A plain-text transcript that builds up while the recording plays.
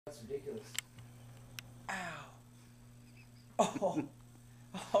That's ridiculous. Ow. Oh.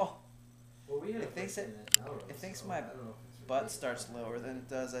 Oh. Well, we had It thinks it. Melrose, It thinks so my I don't know if it's butt ridiculous. starts lower than it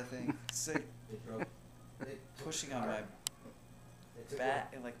does. I think. Sick. They broke. They took Pushing the on car. my They took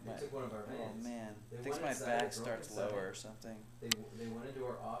back, one, like they my. took one of our Oh vans. man. They Thinks went my inside, back broke starts inside. lower or something. They went into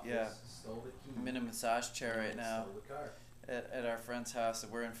our office, Yeah. stole the key. I'm in a massage chair right and now Stole the car. at our friend's house.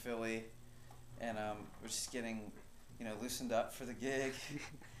 We're in Philly, and we're just getting, loosened up for the gig.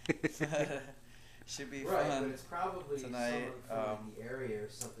 Should be Right, fun. but it's probably tonight, someone from the area or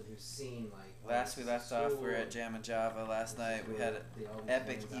something who's seen Last we left off, we were at school, Jam and Java last night. We had an they always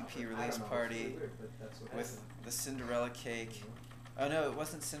epic hangs out EP with. I release don't know, it's party really weird, but that's what with happened. the Cinderella cake. You know? Oh no, it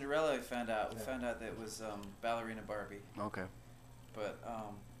wasn't Cinderella. We found out. We Yeah. found out that it was Ballerina Barbie. Okay. But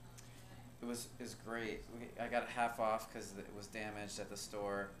it was great. I got half off because it was damaged at the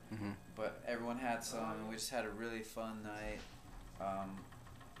store. Mhm. But everyone had some, and we just had a really fun night.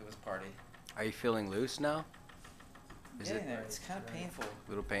 It was a party. Are you feeling loose now? Is Getting it there. It's kind of painful. a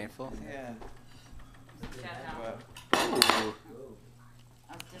little painful? Yeah. Shout But out. Ooh. Whoa.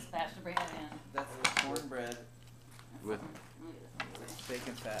 I was dispatched to bring it in. that's the cornbread. With It's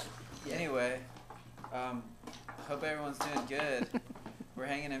bacon fat. Anyway, hope everyone's doing good. We're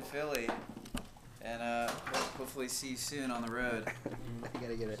hanging in Philly, and hopefully see you soon on the road. I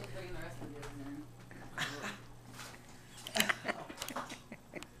gotta get it. She's bringing the rest of the